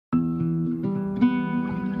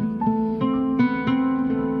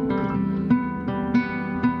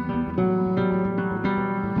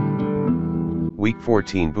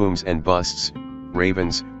14 booms and busts.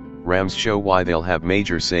 Ravens, Rams show why they'll have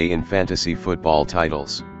major say in fantasy football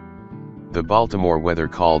titles. The Baltimore weather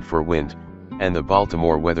called for wind, and the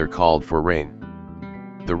Baltimore weather called for rain.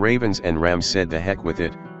 The Ravens and Rams said the heck with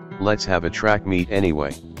it, let's have a track meet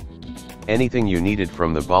anyway. Anything you needed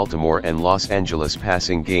from the Baltimore and Los Angeles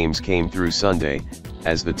passing games came through Sunday,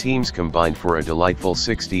 as the teams combined for a delightful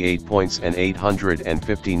 68 points and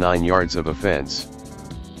 859 yards of offense.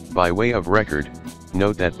 By way of record,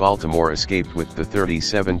 note that Baltimore escaped with the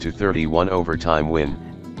 37-31 overtime win,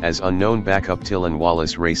 as unknown backup Tylan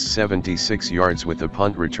Wallace raced 76 yards with a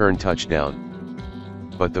punt return touchdown.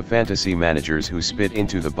 But the fantasy managers who spit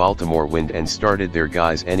into the Baltimore wind and started their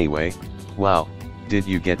guys anyway, wow, did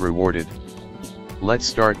you get rewarded? Let's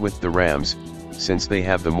start with the Rams, since they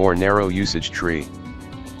have the more narrow usage tree.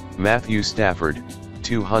 Matthew Stafford,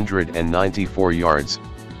 294 yards,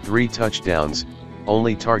 3 touchdowns,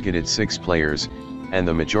 only targeted 6 players, and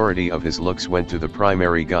the majority of his looks went to the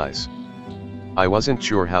primary guys. I wasn't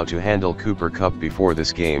sure how to handle Cooper Kupp before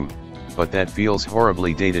this game, but that feels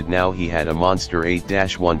horribly dated now. He had a monster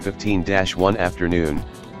 8-1-15-1 afternoon,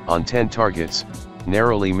 on 10 targets,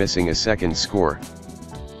 narrowly missing a second score.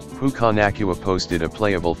 Puka Nacua posted a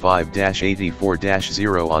playable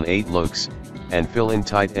 5-84-0 on 8 looks, and fill-in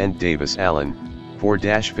tight end Davis Allen,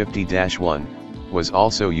 4-50-1, was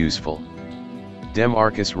also useful.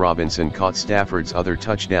 Demarcus Robinson caught Stafford's other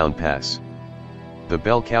touchdown pass. The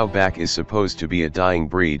bell cow back is supposed to be a dying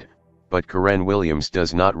breed, but Kyren Williams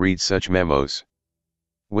does not read such memos.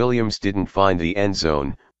 Williams didn't find the end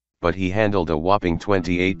zone, but he handled a whopping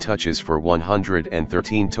 28 touches for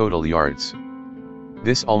 113 total yards.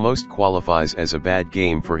 This almost qualifies as a bad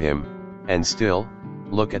game for him, and still,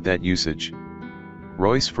 look at that usage.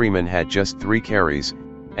 Royce Freeman had just 3 carries,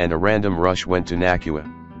 and a random rush went to Nacua.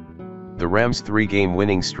 The Rams' 3-game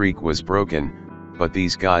winning streak was broken, but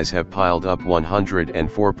these guys have piled up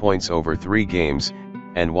 104 points over 3 games,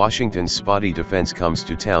 and Washington's spotty defense comes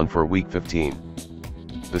to town for Week 15.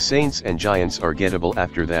 The Saints and Giants are gettable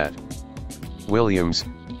after that. Williams,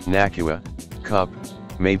 Nacua, Kupp,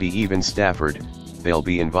 maybe even Stafford, they'll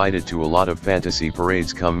be invited to a lot of fantasy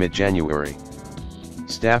parades come mid-January.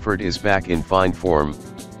 Stafford is back in fine form,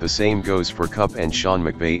 the same goes for Kupp, and Sean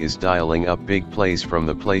McVay is dialing up big plays from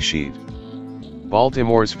the play sheet.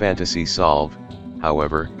 Baltimore's fantasy solve,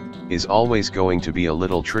 however, is always going to be a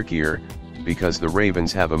little trickier, because the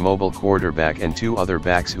Ravens have a mobile quarterback and 2 other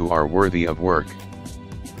backs who are worthy of work.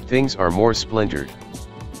 Things are more splintered.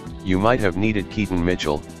 You might have needed Keaton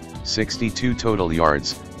Mitchell, 62 total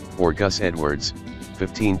yards, or Gus Edwards,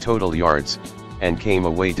 15 total yards, and came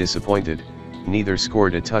away disappointed. Neither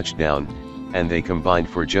scored a touchdown, and they combined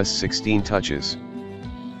for just 16 touches.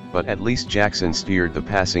 But at least Jackson steered the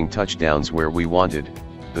passing touchdowns where we wanted,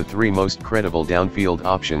 the 3 most credible downfield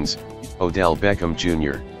options: Odell Beckham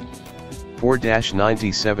Jr.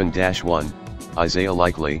 4-97-1, Isaiah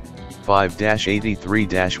Likely,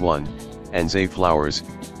 5-83-1, and Zay Flowers,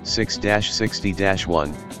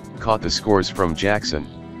 6-60-1, caught the scores from Jackson.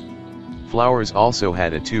 Flowers also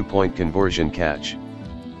had a 2-point conversion catch.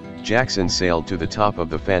 Jackson sailed to the top of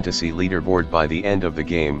the fantasy leaderboard by the end of the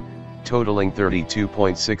game, totaling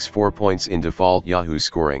 32.64 points in default Yahoo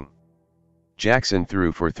scoring. Jackson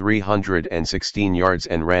threw for 316 yards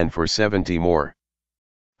and ran for 70 more.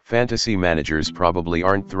 Fantasy managers probably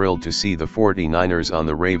aren't thrilled to see the 49ers on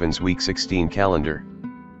the Ravens' Week 16 calendar.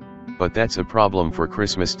 But that's a problem for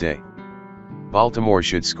Christmas Day. Baltimore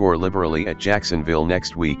should score liberally at Jacksonville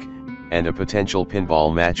next week, and a potential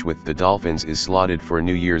pinball match with the Dolphins is slotted for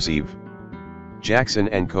New Year's Eve. Jackson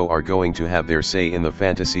and co are going to have their say in the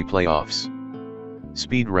fantasy playoffs.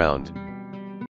 Speed round.